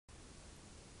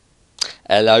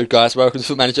Hello guys, welcome to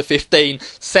Foot Manager 15,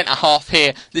 centre half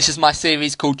here. This is my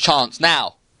series called Chance.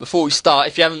 Now, before we start,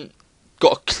 if you haven't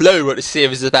got a clue what this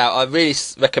series is about, I really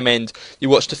recommend you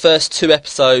watch the first 2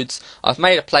 episodes. I've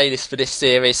made a playlist for this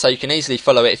series so you can easily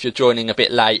follow it if you're joining a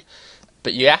bit late.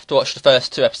 But you have to watch the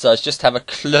first 2 episodes just to have a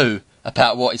clue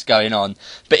about what is going on.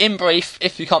 But in brief,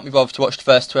 if you can't be bothered to watch the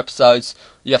first 2 episodes,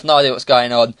 you have no idea what's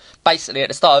going on. Basically, at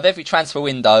the start of every transfer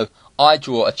window, I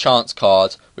draw a chance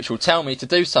card which will tell me to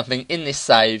do something in this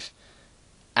save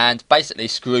and basically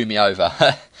screw me over.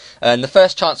 And the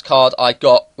first chance card I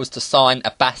got was to sign a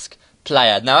Basque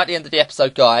player. Now at the end of the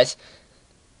episode, guys,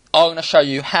 I'm going to show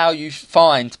you how you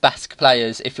find Basque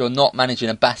players if you're not managing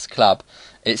a Basque club.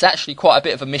 It's actually quite a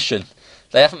bit of a mission.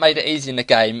 They haven't made it easy in the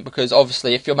game because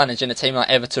obviously if you're managing a team like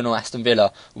Everton or Aston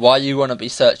Villa, why you want to be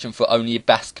searching for only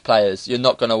Basque players? You're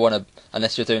not going to want to,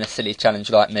 unless you're doing a silly challenge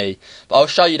like me. But I'll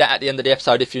show you that at the end of the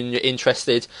episode if you're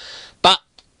interested. But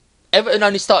Everton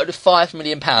only started with £5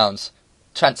 million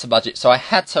transfer budget, so I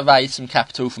had to raise some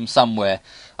capital from somewhere.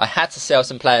 I had to sell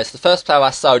some players. The first player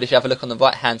I sold, if you have a look on the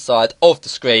right hand side of the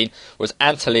screen, was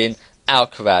Antolin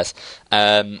Alcaraz.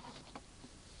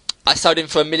 I sold him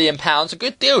for £1 million, a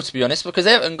good deal to be honest, because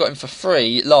Everton got him for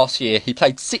free last year. He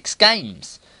played 6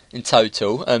 games in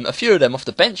total, a few of them off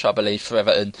the bench I believe for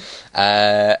Everton,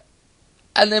 and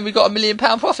then we got £1 million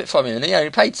profit from him, and he only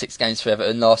played 6 games for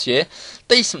Everton last year.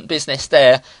 Decent business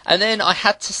there. And then I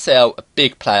had to sell a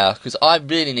big player because I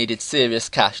really needed serious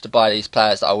cash to buy these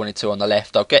players that I wanted to on the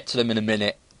left. I'll get to them in a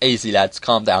minute. Easy lads,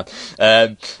 calm down.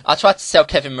 I tried to sell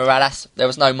Kevin Morales. There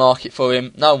was no market for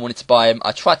him. No one wanted to buy him.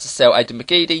 I tried to sell Aidan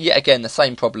McGeady. Yet again, the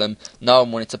same problem. No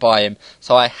one wanted to buy him.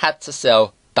 So I had to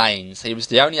sell Baines. He was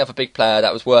the only other big player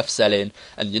that was worth selling.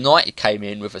 And United came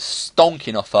in with a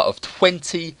stonking offer of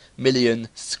 20 million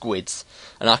squids.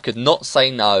 And I could not say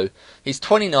no. He's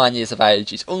 29 years of age.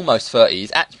 He's almost 30.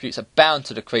 His attributes are bound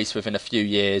to decrease within a few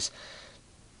years.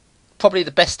 Probably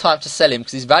the best time to sell him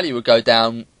because his value would go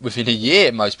down within a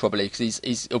year most probably because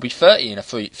he'll be 30 in a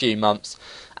few months.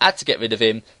 I had to get rid of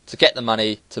him to get the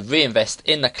money to reinvest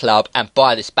in the club and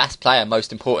buy this Basque player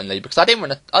most importantly because I didn't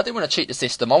want to cheat the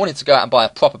system. I wanted to go out and buy a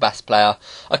proper Basque player.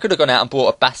 I could have gone out and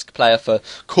bought a Basque player for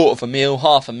 £25,000,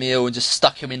 £500,000 and just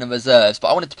stuck him in the reserves, but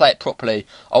I wanted to play it properly.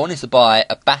 I wanted to buy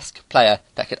a Basque player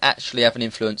that could actually have an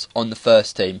influence on the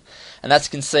first team. And as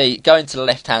you can see, going to the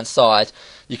left hand side,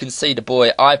 you can see the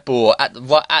boy I bought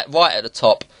right at the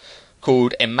top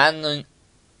called Emmanuel.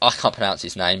 I can't pronounce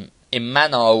his name.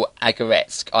 Emmanuel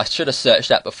Agaretsk. I should have searched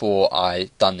that before I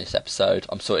done this episode.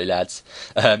 I'm sorry, lads.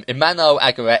 Emmanuel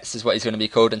Agaretsk is what he's going to be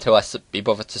called until I be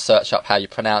bothered to search up how you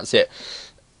pronounce it.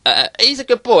 He's a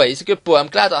good boy. He's a good boy. I'm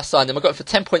glad I signed him. I got him for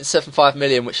 10.75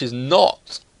 million, which is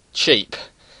not cheap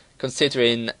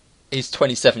considering he's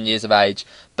 27 years of age.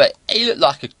 But he looked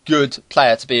like a good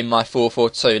player to be in my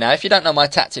 4-4-2. Now, if you don't know my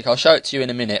tactic, I'll show it to you in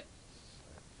a minute.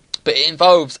 But it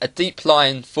involves a deep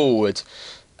line forward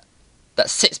that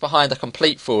sits behind a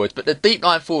complete forward, but the deep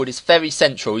line forward is very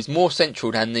central. He's more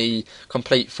central than the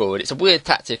complete forward. It's a weird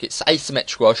tactic. It's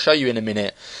asymmetrical. I'll show you in a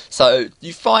minute. So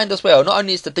you find as well, not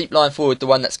only is the deep line forward the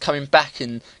one that's coming back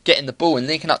and getting the ball and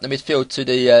linking up the midfield to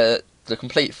the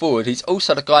complete forward, he's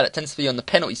also the guy that tends to be on the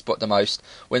penalty spot the most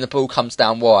when the ball comes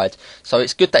down wide. So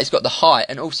it's good that he's got the height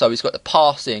and also he's got the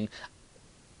passing.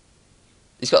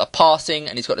 He's got the passing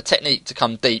and he's got the technique to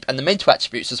come deep and the mental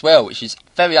attributes as well, which is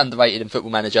very underrated in Football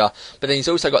Manager. But then he's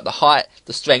also got the height,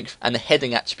 the strength and the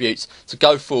heading attributes to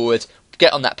go forward,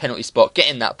 get on that penalty spot, get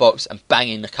in that box and bang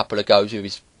in a couple of goals with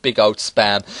his big old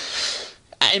spam.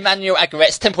 Emmanuel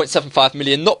Agaretz, 10.75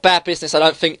 million. Not bad business, I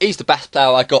don't think. He's the best player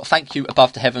I got. Thank you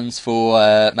above the heavens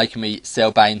for making me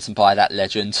sell Baines and buy that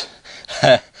legend.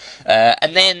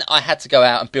 And then I had to go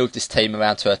out and build this team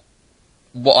around to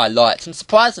what I liked, and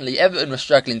surprisingly Everton were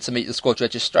struggling to meet the squad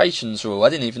registrations rule. I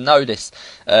didn't even know this.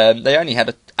 They only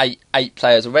had eight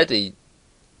players already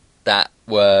that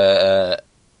were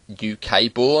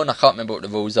UK born. I can't remember what the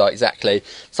rules are exactly,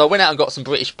 so I went out and got some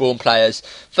British born players.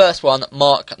 First one,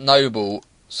 Mark Noble.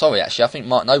 Sorry, actually I think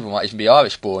Mark Noble might even be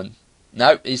Irish born.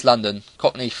 No, he's London,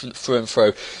 Cockney through and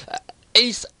through.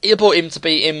 I brought him to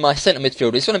be in my centre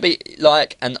midfield. He's going to be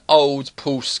like an old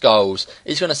Paul Scholes.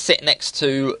 He's going to sit next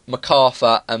to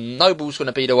MacArthur, and Noble's going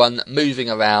to be the one moving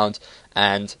around,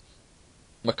 and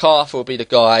MacArthur will be the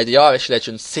guy, the Irish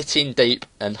legend, sitting deep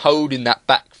and holding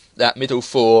that middle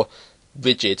four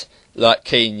rigid, like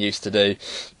Keane used to do.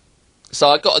 So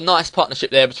I got a nice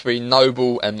partnership there between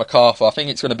Noble and MacArthur. I think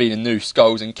it's going to be the new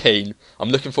Scholes and Keane. I'm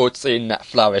looking forward to seeing that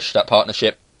flourish, that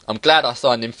partnership. I'm glad I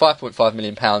signed him. £5.5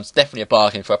 million, definitely a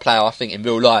bargain for a player I think in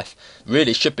real life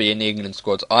really should be in the England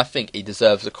squad. I think he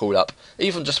deserves a call-up.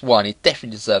 Even just one, he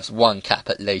definitely deserves one cap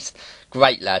at least.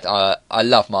 Great lad. I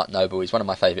love Mark Noble, he's one of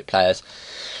my favourite players.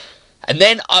 And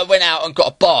then I went out and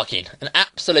got a bargain, an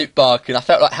absolute bargain. I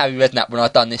felt like Harry Redknapp when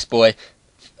I'd done this boy.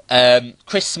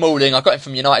 Chris Smalling, I got him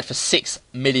from United for 6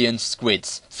 million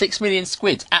squids. 6 million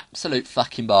squids, absolute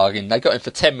fucking bargain. They got him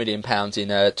for £10 million in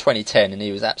 2010 and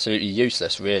he was absolutely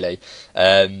useless, really.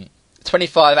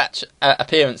 25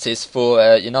 appearances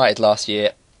for United last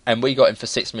year and we got him for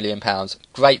 £6 million.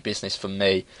 Great business from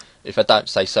me, if I don't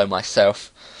say so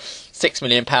myself. £6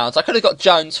 million. I could have got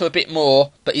Jones for a bit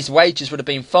more, but his wages would have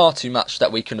been far too much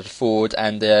that we could afford,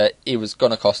 and he was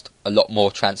going to cost a lot more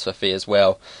transfer fee as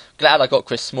well. Glad I got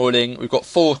Chris Smalling. We've got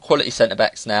 4 quality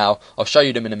centre-backs now. I'll show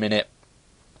you them in a minute.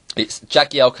 It's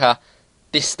Jagielka,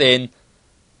 Distin,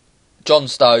 John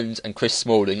Stones and Chris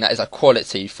Smalling. That is a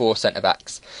quality 4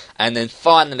 centre-backs. And then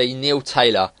finally, Neil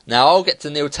Taylor. Now, I'll get to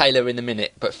Neil Taylor in a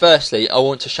minute, but firstly, I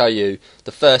want to show you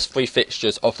the first 3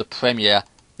 fixtures of the Premier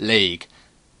League.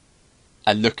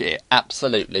 And look at it,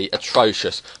 absolutely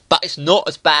atrocious. But it's not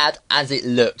as bad as it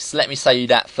looks. Let me say you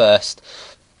that first.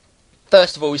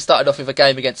 First of all, we started off with a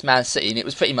game against Man City, and it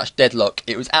was pretty much deadlock.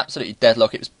 It was absolutely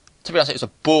deadlock. It was, to be honest, it was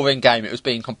a boring game. It was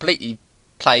being completely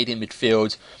played in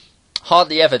midfield.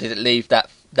 Hardly ever did it leave that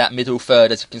middle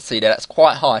third, as you can see there. That's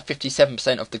quite high.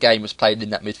 57% of the game was played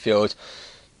in that midfield.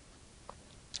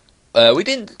 We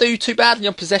didn't do too badly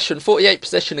on possession. 48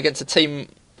 possession against a team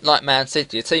like Man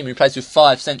City, a team who plays with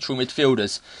 5 central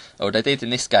midfielders. Or they did in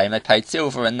this game. They played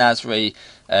Silva and Nasri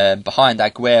behind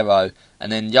Aguero,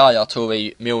 and then Yaya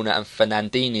Toure, Milner and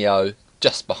Fernandinho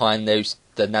just behind the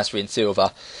Nasri and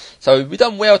Silva. So we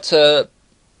done well to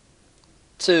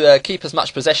keep as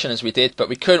much possession as we did, but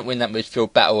we couldn't win that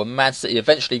midfield battle, and Man City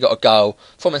eventually got a goal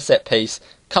from a set piece.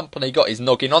 Company got his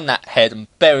noggin on that head and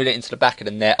buried it into the back of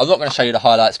the net. I'm not going to show you the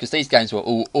highlights because these games were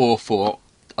all awful.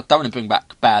 I don't want to bring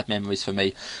back bad memories for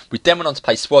me. We then went on to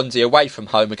play Swansea away from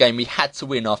home, a game we had to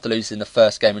win after losing the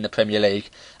first game in the Premier League,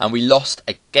 and we lost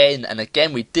again, and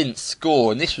again we didn't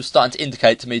score, and this was starting to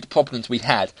indicate to me the problems we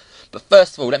had. But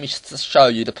first of all, let me just show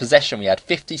you the possession we had.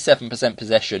 57%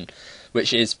 possession,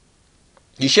 which is,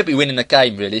 you should be winning a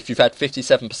game really if you've had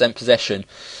 57% possession.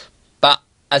 But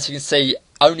as you can see,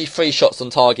 only 3 shots on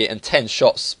target and 10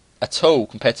 shots at all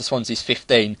compared to Swansea's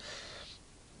 15.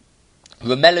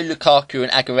 Romelu Lukaku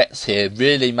and Agaretz here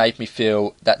really made me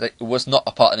feel that it was not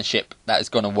a partnership that is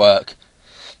going to work.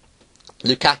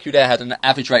 Lukaku there had an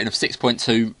average rating of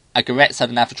 6.2. Agaretz had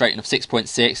an average rating of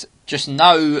 6.6. Just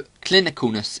no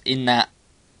clinicalness in that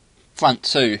front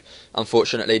two,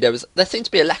 unfortunately. There seemed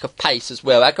to be a lack of pace as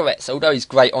well. Agaretz, although he's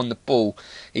great on the ball,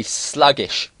 he's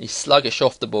sluggish. He's sluggish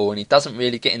off the ball, and he doesn't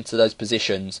really get into those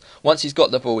positions. Once he's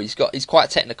got the ball, he's quite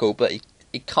technical, but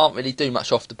he can't really do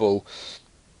much off the ball.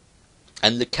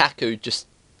 And Lukaku just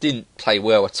didn't play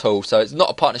well at all. So it's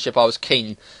not a partnership I was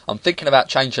keen. I'm thinking about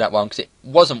changing that one because it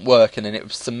wasn't working, and it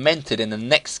was cemented in the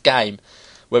next game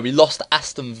where we lost to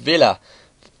Aston Villa,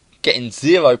 getting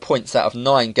 0 points out of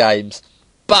 9 games.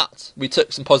 But we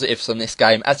took some positives from this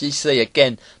game. As you see,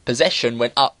 again, possession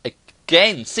went up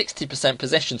again, 60%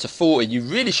 possession to 40. You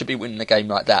really should be winning a game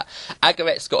like that.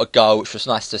 Agaretz got a goal, which was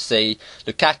nice to see.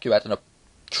 Lukaku had an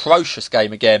atrocious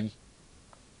game again.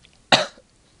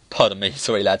 Pardon me,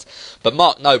 sorry lads. But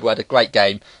Mark Noble had a great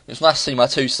game. It was nice to see my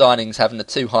 2 signings having the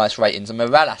 2 highest ratings. And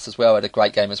Morales as well had a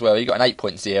great game as well. He got an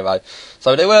 8.0.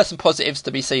 So there were some positives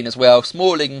to be seen as well.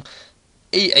 Smalling,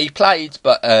 he played,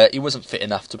 but he wasn't fit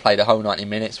enough to play the whole 90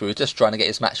 minutes. We were just trying to get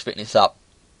his match fitness up.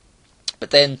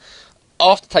 But then,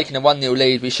 after taking a 1-0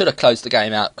 lead, we should have closed the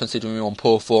game out considering we were on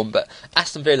poor form. But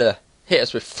Aston Villa hit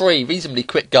us with 3 reasonably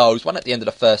quick goals. 1 at the end of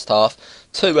the first half,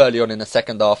 2 early on in the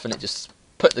second half, and it just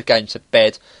put the game to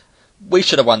bed. We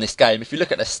should have won this game. If you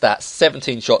look at the stats,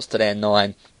 17 shots to their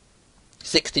 9,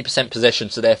 60% possession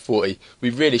to their 40.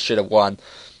 We really should have won.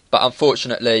 But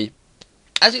unfortunately,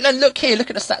 as you look here,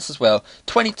 look at the stats as well.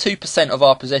 22% of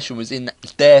our possession was in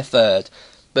their third.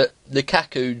 But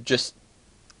Lukaku just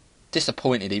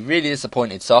disappointed. He really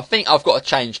disappointed. So I think I've got to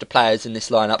change the players in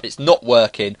this lineup. It's not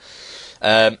working.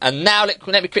 And now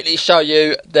let me quickly show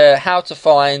you how to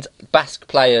find Basque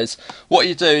players. What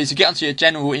you do is you get onto your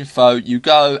general info, you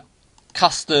go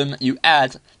custom, you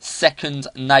add second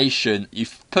nation, you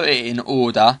put it in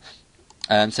order.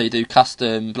 So you do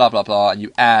custom blah blah blah, and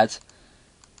you add,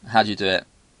 how do you do it?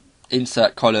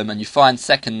 Insert column, and you find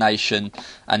second nation,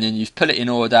 and then you put it in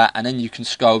order, and then you can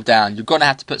scroll down. You're going to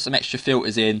have to put some extra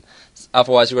filters in,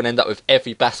 otherwise you're going to end up with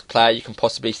every Basque player you can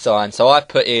possibly sign. So I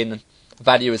put in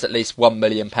value is at least £1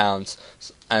 million.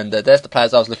 And there's the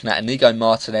players I was looking at: Inigo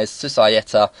Martinez,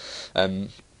 Susayeta,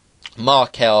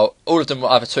 Markel. All of them were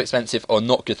either too expensive or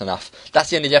not good enough. That's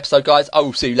the end of the episode, guys. I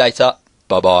will see you later.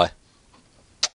 Bye bye.